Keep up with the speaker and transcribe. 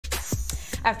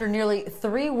After nearly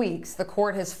 3 weeks, the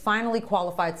court has finally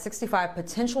qualified 65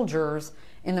 potential jurors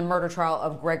in the murder trial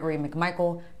of Gregory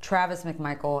McMichael, Travis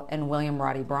McMichael, and William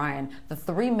Roddy Bryan, the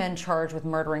 3 men charged with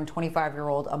murdering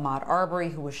 25-year-old Ahmaud Arbery,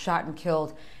 who was shot and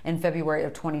killed in February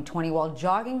of 2020 while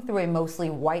jogging through a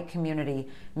mostly white community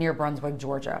near Brunswick,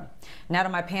 Georgia. Now to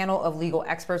my panel of legal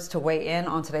experts to weigh in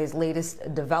on today's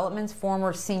latest developments.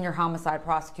 Former senior homicide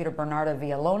prosecutor Bernarda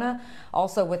Villalona,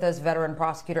 also with us, veteran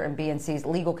prosecutor and BNC's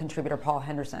legal contributor Paul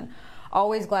Henderson.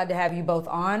 Always glad to have you both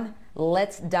on.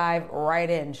 Let's dive right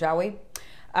in, shall we?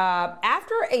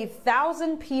 After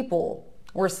 1,000 people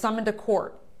were summoned to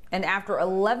court, and after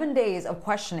 11 days of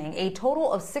questioning, a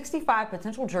total of 65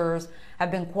 potential jurors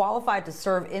have been qualified to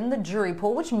serve in the jury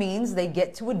pool, which means they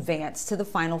get to advance to the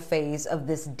final phase of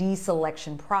this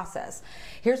deselection process.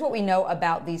 Here's what we know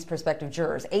about these prospective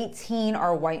jurors. 18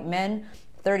 are white men,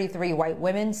 33 white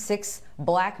women, 6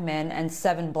 black men, and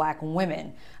 7 black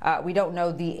women. We don't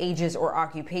know the ages or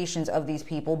occupations of these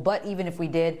people, but even if we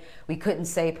did, we couldn't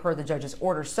say per the judge's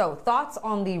order. So, thoughts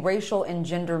on the racial and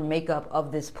gender makeup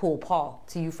of this pool? Paul,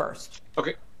 to you first.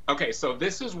 Okay, so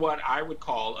this is what I would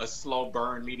call a slow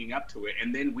burn leading up to it,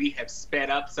 and then we have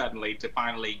sped up suddenly to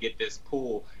finally get this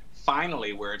pool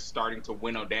finally where it's starting to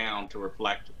winnow down to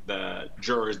reflect the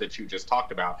jurors that you just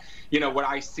talked about. You know, what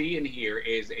I see in here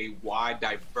is a wide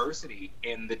diversity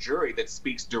in the jury that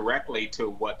speaks directly to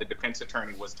what the defense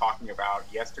attorney was talking about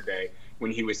yesterday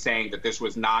when he was saying that this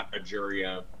was not a jury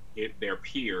of their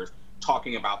peers,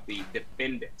 talking about the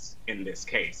defendants in this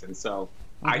case. And so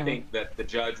I think that the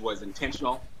judge was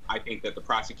intentional. I think that the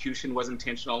prosecution was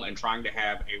intentional in trying to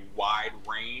have a wide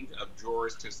range of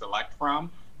jurors to select from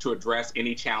to address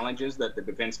any challenges that the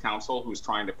defense counsel, who's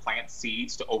trying to plant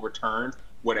seeds to overturn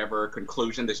whatever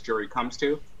conclusion this jury comes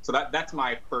to. So that's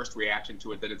my first reaction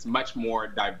to it, that it's much more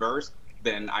diverse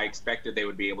than I expected they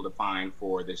would be able to find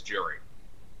for this jury.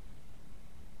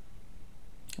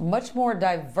 Much more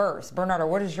diverse. Bernarda,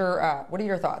 what are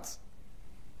your thoughts?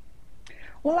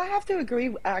 Well, I have to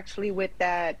agree actually with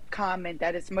that comment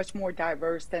that it's much more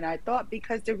diverse than I thought,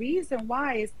 because the reason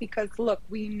why is because, look,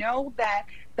 we know that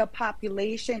the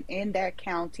population in that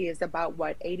county is about,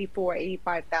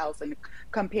 85,000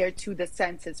 compared to the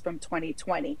census from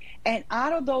 2020. And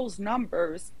out of those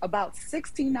numbers, about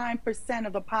 69%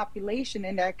 of the population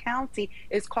in that county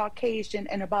is Caucasian,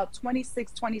 and about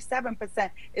 27%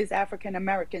 is African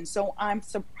American. So I'm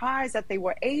surprised that they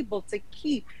were able to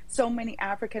keep so many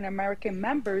African American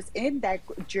members in that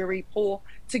jury pool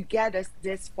to get us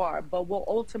this far. But we'll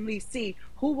ultimately see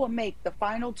who will make the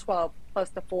final 12 plus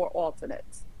the 4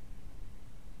 alternates.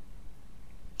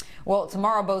 Well,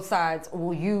 tomorrow both sides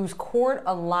will use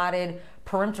court-allotted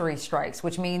peremptory strikes,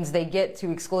 which means they get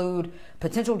to exclude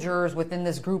potential jurors within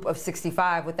this group of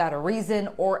 65 without a reason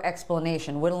or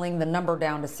explanation, whittling the number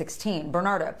down to 16.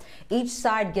 Bernarda, each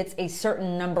side gets a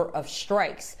certain number of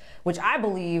strikes, which I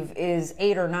believe is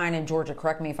 8 or 9 in Georgia.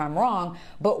 Correct me if I'm wrong.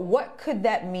 But what could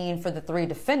that mean for the 3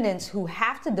 defendants who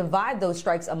have to divide those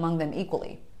strikes among them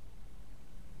equally?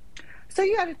 So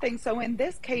you got to think, so in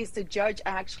this case, the judge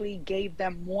actually gave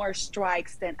them more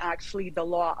strikes than actually the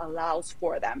law allows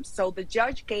for them. So the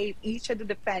judge gave each of the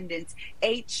defendants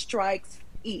 8 strikes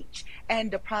each, and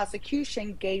the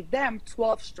prosecution gave them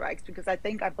 12 strikes, because I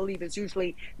believe it's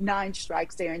usually 9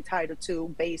 strikes they're entitled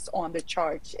to based on the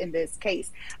charge in this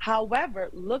case.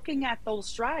 However, looking at those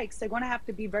strikes, they're going to have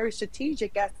to be very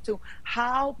strategic as to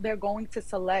how they're going to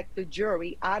select the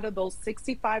jury out of those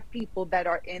 65 people that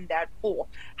are in that pool.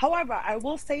 However, I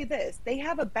will say this, they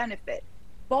have a benefit.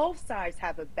 Both sides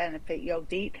have a benefit,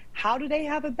 Yodit. How do they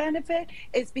have a benefit?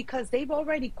 It's because they've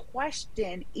already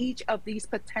questioned each of these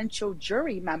potential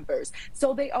jury members.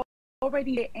 So they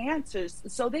already get answers,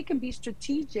 so they can be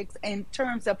strategic in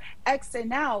terms of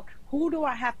Xing out. Who do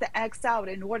I have to X out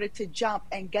in order to jump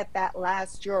and get that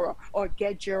last juror or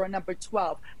get juror number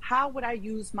 12? How would I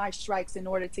use my strikes in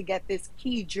order to get this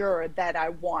key juror that I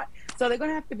want? So they're going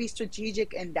to have to be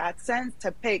strategic in that sense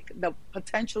to pick the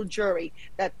potential jury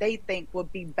that they think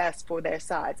would be best for their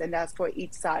sides, and that's for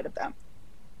each side of them.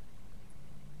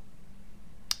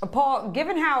 Paul,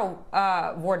 given how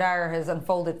voir dire has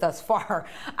unfolded thus far,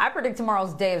 I predict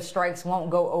tomorrow's day of strikes won't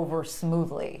go over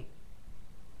smoothly.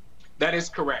 That is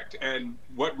correct. And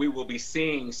what we will be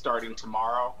seeing starting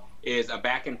tomorrow is a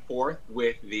back and forth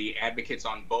with the advocates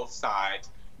on both sides,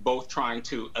 both trying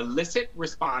to elicit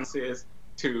responses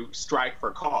to strike for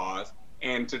cause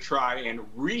and to try and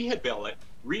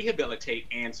rehabilitate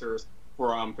answers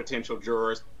from potential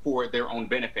jurors for their own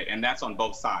benefit. And that's on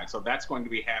both sides. So that's going to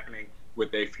be happening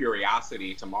with a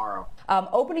furiosity tomorrow.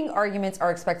 Opening arguments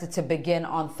are expected to begin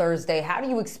on Thursday. How do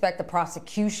you expect the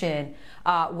prosecution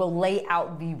will lay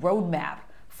out the roadmap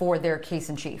for their case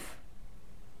in chief?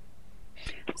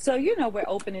 So, you know, where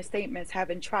opening statements have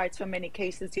been tried so many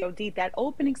cases, Yodit, that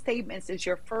opening statements is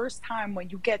your first time when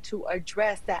you get to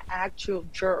address the actual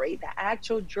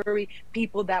jury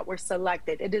people that were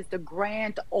selected. It is the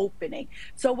grand opening.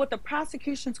 So what the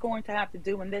prosecution's going to have to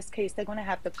do in this case, they're going to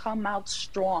have to come out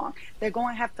strong. They're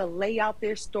going to have to lay out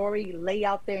their story, lay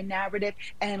out their narrative,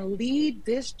 and lead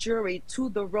this jury to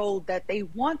the road that they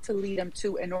want to lead them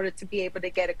to in order to be able to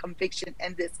get a conviction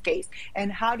in this case.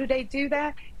 And how do they do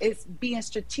that? It's being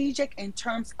strategic in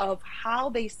terms of how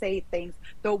they say things,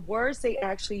 the words they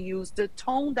actually use, the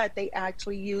tone that they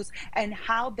actually use, and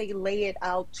how they lay it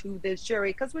out to this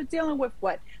jury. Because we're dealing with,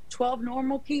 what, 12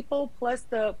 normal people plus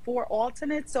the 4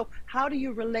 alternates? So how do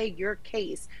you relay your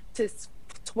case to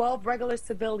 12 regular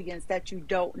civilians that you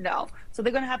don't know? So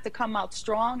they're going to have to come out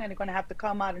strong, and they're going to have to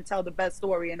come out and tell the best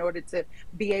story in order to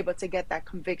be able to get that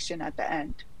conviction at the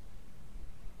end.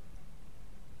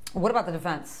 What about the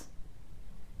defense?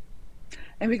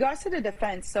 In regards to the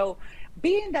defense, so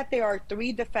being that there are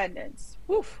 3 defendants,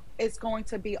 it's going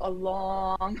to be a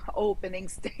long opening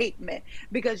statement,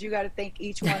 because you got to think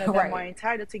each one of them right. are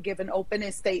entitled to give an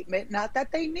opening statement. Not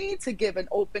that they need to give an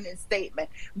opening statement,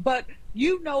 but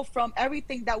you know, from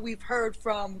everything that we've heard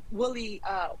from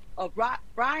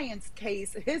Bryan's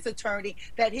case, his attorney,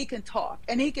 that he can talk,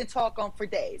 and he can talk on for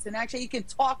days, and actually he can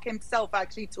talk himself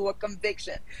actually to a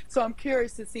conviction. So I'm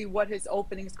curious to see what his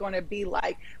opening is going to be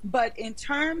like. But in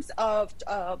terms of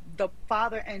the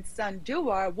father and son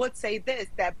duo, I would say this,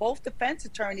 that both defense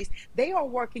attorneys, they are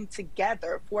working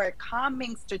together for a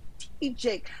calming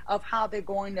strategic of how they're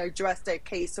going to address their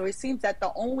case. So it seems that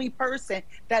the only person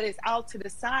that is out to the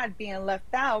side being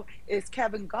left out is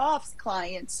Kevin Goff's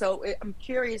client. So I'm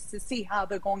curious to see how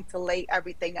they're going to lay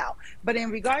everything out. But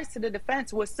in regards to the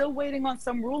defense, we're still waiting on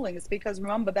some rulings, because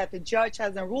remember that the judge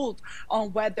hasn't ruled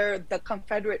on whether the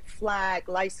Confederate flag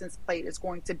license plate is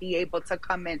going to be able to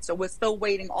come in. So we're still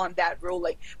waiting on that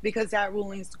ruling, because that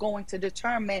ruling is going to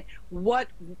determine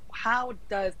how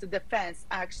does the defense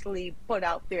actually put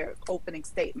out their opening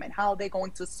statement, how are they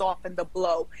going to soften the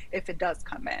blow if it does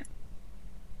come in.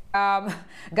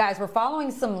 Guys, we're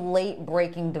following some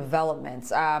late-breaking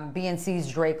developments. BNC's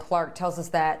Dre Clark tells us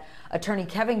that attorney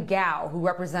Kevin Gow, who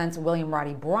represents William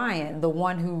Roddy Bryan, the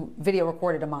one who video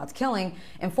recorded Ahmaud's killing,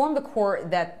 informed the court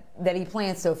that he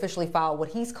plans to officially file what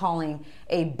he's calling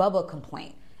a Bubba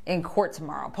complaint in court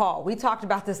tomorrow. Paul, we talked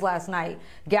about this last night.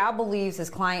 Gow believes his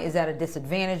client is at a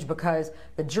disadvantage because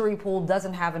the jury pool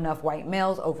doesn't have enough white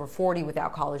males over 40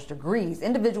 without college degrees,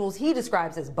 individuals he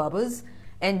describes as Bubbas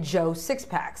and Joe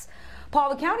Six-Packs.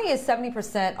 Paul, the county is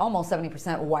 70%, almost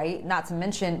 70% white, not to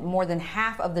mention more than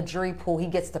half of the jury pool he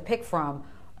gets to pick from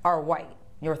are white.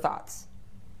 Your thoughts?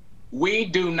 We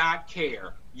do not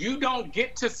care. You don't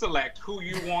get to select who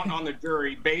you want on the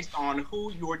jury based on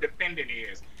who your defendant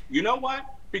is. You know what?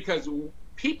 Because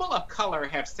people of color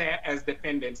have sat as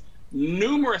defendants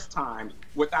numerous times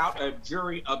without a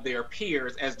jury of their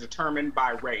peers as determined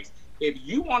by race. If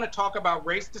you want to talk about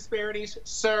race disparities,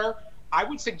 sir, I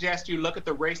would suggest you look at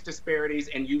the race disparities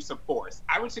in use of force.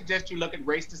 I would suggest you look at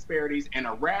race disparities in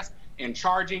arrest, in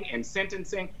charging, and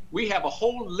sentencing. We have a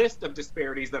whole list of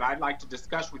disparities that I'd like to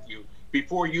discuss with you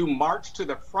before you march to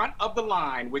the front of the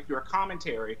line with your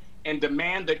commentary and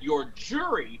demand that your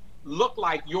jury look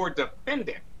like your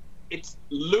defendant. It's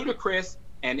ludicrous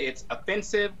and it's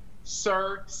offensive.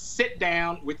 Sir, sit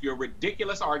down with your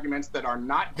ridiculous arguments that are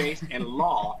not based in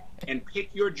law and pick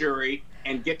your jury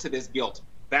and get to this guilt.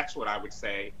 That's what I would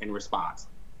say in response.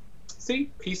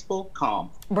 See, peaceful,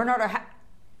 calm. Bernarda,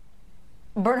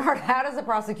 how does the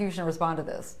prosecution respond to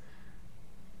this?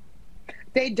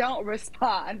 They don't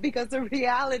respond, because the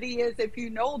reality is, if you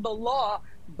know the law,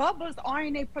 Bubbas are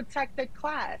in a protected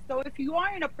class. So if you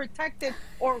are in a protected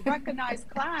or recognized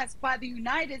class by the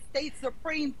United States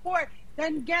Supreme Court,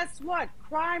 then guess what?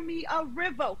 Cry me a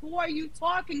river. Who are you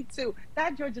talking to?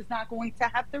 That judge is not going to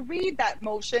have to read that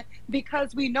motion,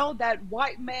 because we know that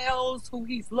white males who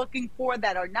he's looking for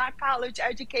that are not college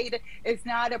educated is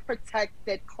not a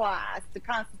protected class. The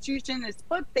Constitution is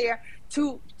put there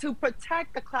to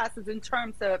protect the classes in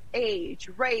terms of age,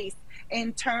 race,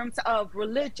 in terms of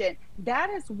religion. That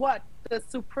is what the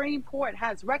Supreme Court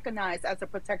has recognized as a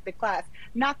protected class,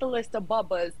 not the list of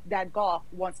Bubbas that Goff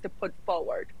wants to put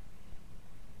forward.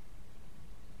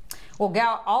 Well,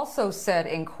 Gow also said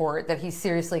in court that he's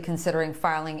seriously considering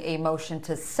filing a motion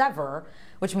to sever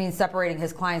which means separating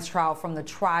his client's trial from the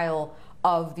trial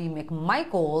of the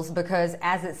McMichaels, because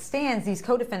as it stands, these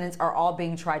co-defendants are all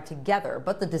being tried together.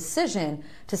 But the decision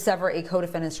to sever a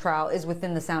co-defendant's trial is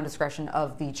within the sound discretion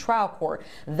of the trial court.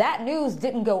 That news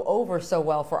didn't go over so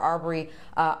well for Arbery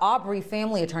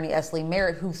family attorney Esley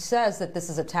Merritt, who says that this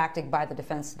is a tactic by the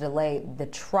defense to delay the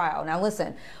trial. Now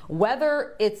listen,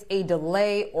 whether it's a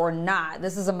delay or not,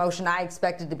 this is a motion I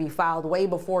expected to be filed way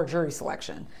before jury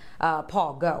selection.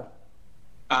 Paul, go.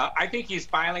 I think he's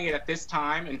filing it at this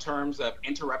time in terms of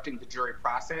interrupting the jury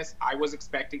process. I was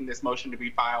expecting this motion to be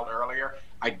filed earlier.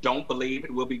 I don't believe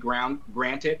it will be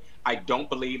granted. I don't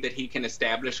believe that he can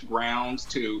establish grounds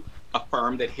to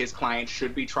affirm that his client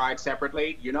should be tried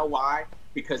separately. You know why?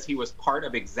 Because he was part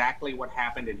of exactly what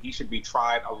happened, and he should be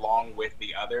tried along with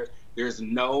the others. There's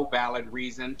no valid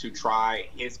reason to try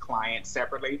his client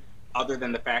separately, other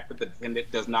than the fact that the defendant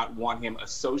does not want him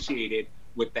associated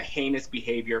with the heinous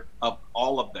behavior of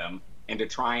all of them, and to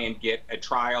try and get a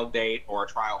trial date or a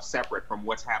trial separate from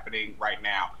what's happening right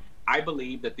now. I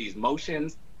believe that these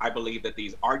motions, I believe that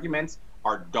these arguments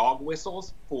are dog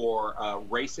whistles for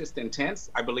racist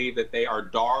intents. I believe that they are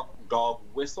dog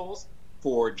whistles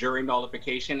for jury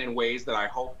nullification in ways that I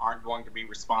hope aren't going to be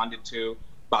responded to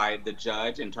by the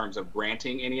judge in terms of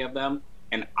granting any of them.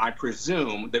 And I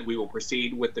presume that we will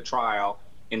proceed with the trial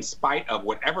in spite of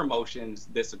whatever motions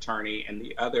this attorney and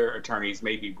the other attorneys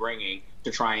may be bringing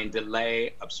to try and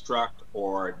delay, obstruct,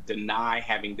 or deny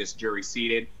having this jury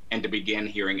seated and to begin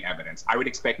hearing evidence. I would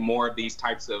expect more of these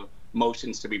types of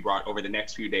motions to be brought over the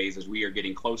next few days as we are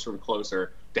getting closer and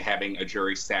closer to having a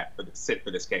jury sit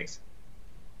for this case.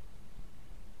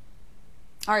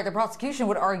 All right, the prosecution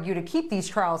would argue to keep these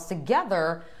trials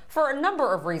together for a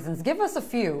number of reasons. Give us a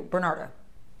few, Bernarda.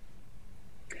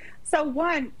 So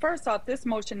one, first off, this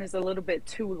motion is a little bit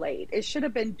too late. It should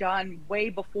have been done way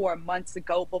before, months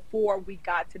ago, before we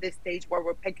got to this stage where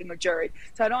we're picking a jury.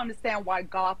 So I don't understand why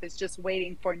Goff is just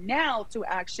waiting for now to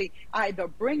actually either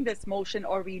bring this motion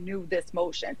or renew this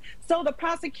motion. So the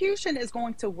prosecution is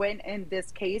going to win in this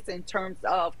case in terms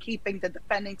of keeping the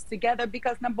defendants together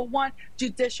because, number one,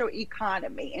 judicial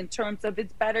economy, in terms of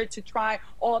it's better to try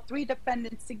all three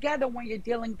defendants together when you're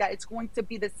dealing that it's going to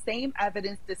be the same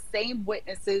evidence, the same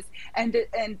witnesses, and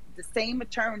the same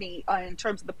attorney in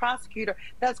terms of the prosecutor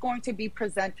that's going to be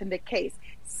presenting the case.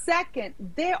 Second,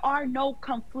 there are no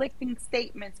conflicting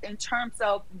statements in terms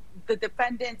of the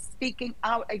defendant speaking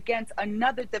out against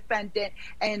another defendant,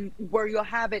 and where you'll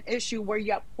have an issue where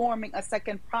you're forming a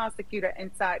second prosecutor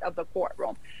inside of the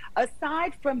courtroom.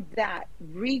 Aside from that,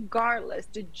 regardless,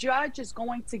 the judge is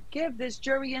going to give this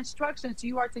jury instructions.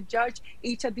 You are to judge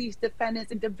each of these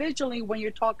defendants individually when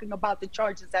you're talking about the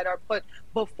charges that are put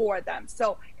before them.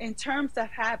 So in terms of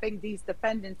having these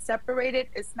defendants separated,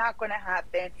 it's not going to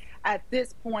happen. At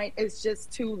this point, it's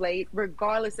just too late.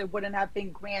 Regardless, it wouldn't have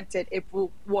been granted if it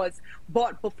was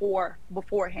bought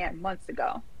beforehand months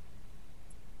ago.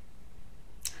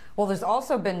 Well, there's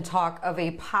also been talk of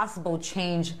a possible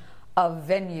change of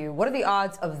venue. What are the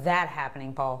odds of that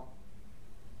happening, Paul?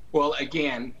 Well,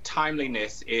 again,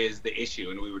 timeliness is the issue,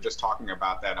 and we were just talking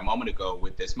about that a moment ago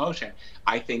with this motion.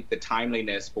 I think the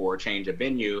timeliness for change of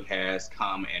venue has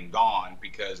come and gone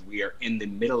because we are in the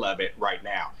middle of it right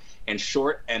now. And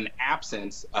short an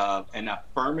absence of an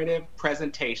affirmative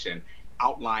presentation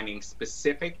outlining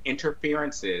specific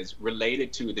interferences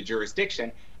related to the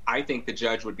jurisdiction, I think the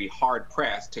judge would be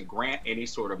hard-pressed to grant any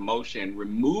sort of motion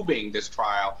removing this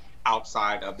trial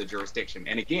outside of the jurisdiction.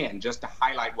 And again, just to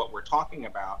highlight what we're talking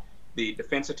about, the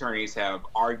defense attorneys have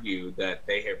argued that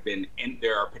they have been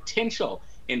there are potential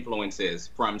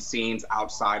influences from scenes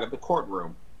outside of the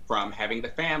courtroom, from having the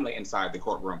family inside the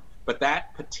courtroom. But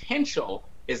that potential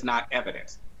is not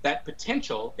evidence. That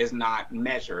potential is not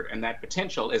measured, and that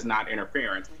potential is not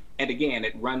interference. And again,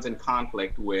 it runs in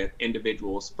conflict with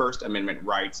individuals' First Amendment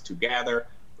rights to gather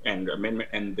and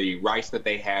the rights that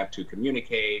they have to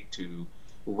communicate, to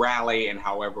rally in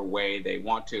however way they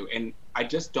want to. And I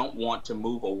just don't want to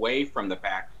move away from the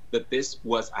fact that this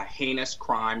was a heinous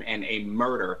crime and a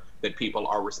murder that people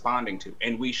are responding to.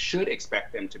 And we should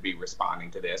expect them to be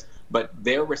responding to this, but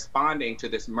they're responding to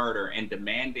this murder and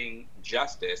demanding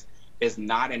justice is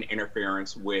not an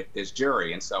interference with this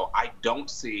jury. And so I don't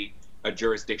see a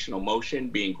jurisdictional motion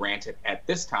being granted at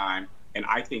this time. And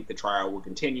I think the trial will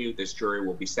continue, this jury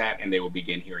will be sat, and they will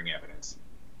begin hearing evidence.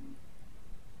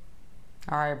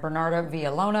 All right, Bernarda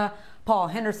Villalona, Paul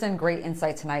Henderson, great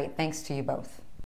insight tonight. Thanks to you both.